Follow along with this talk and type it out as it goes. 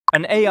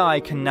An AI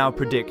can now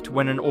predict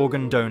when an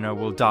organ donor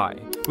will die,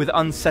 with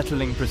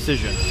unsettling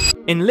precision.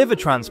 In liver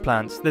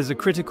transplants, there's a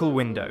critical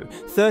window,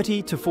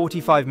 30 to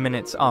 45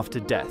 minutes after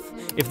death.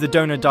 If the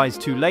donor dies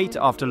too late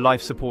after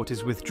life support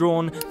is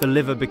withdrawn, the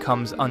liver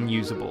becomes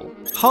unusable.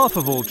 Half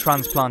of all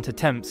transplant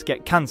attempts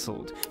get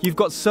cancelled. You've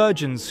got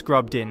surgeons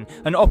scrubbed in,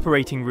 an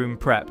operating room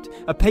prepped,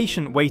 a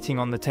patient waiting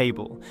on the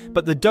table.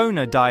 But the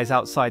donor dies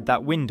outside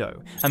that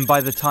window, and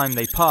by the time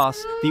they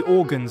pass, the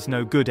organ's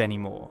no good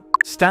anymore.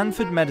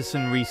 Stanford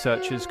medicine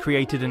researchers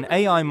created an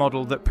AI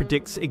model that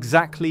predicts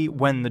exactly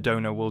when the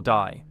donor will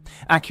die.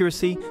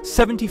 Accuracy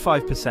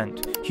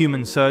 75%,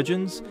 human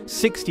surgeons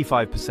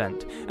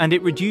 65%, and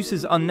it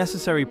reduces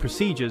unnecessary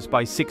procedures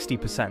by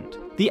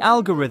 60%. The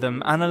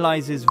algorithm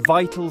analyzes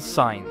vital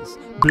signs,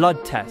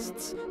 blood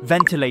tests,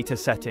 ventilator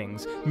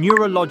settings,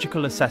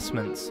 neurological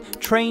assessments,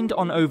 trained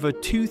on over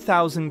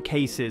 2,000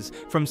 cases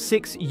from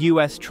 6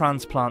 US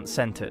transplant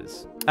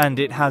centers. And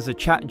it has a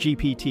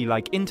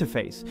ChatGPT-like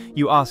interface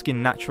you ask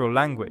in natural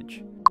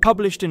language.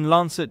 Published in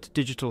Lancet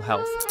Digital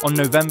Health on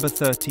November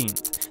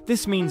 13th.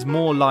 This means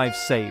more lives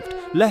saved,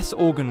 less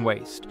organ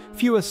waste,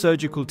 fewer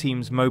surgical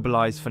teams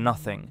mobilized for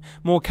nothing,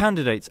 more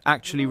candidates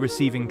actually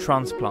receiving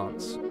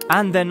transplants.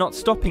 And they're not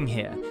stopping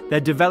here, they're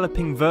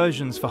developing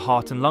versions for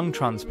heart and lung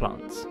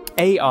transplants.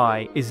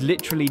 AI is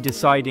literally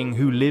deciding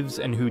who lives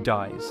and who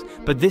dies,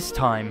 but this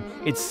time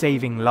it's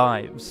saving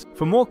lives.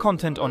 For more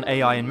content on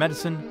AI in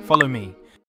medicine, follow me.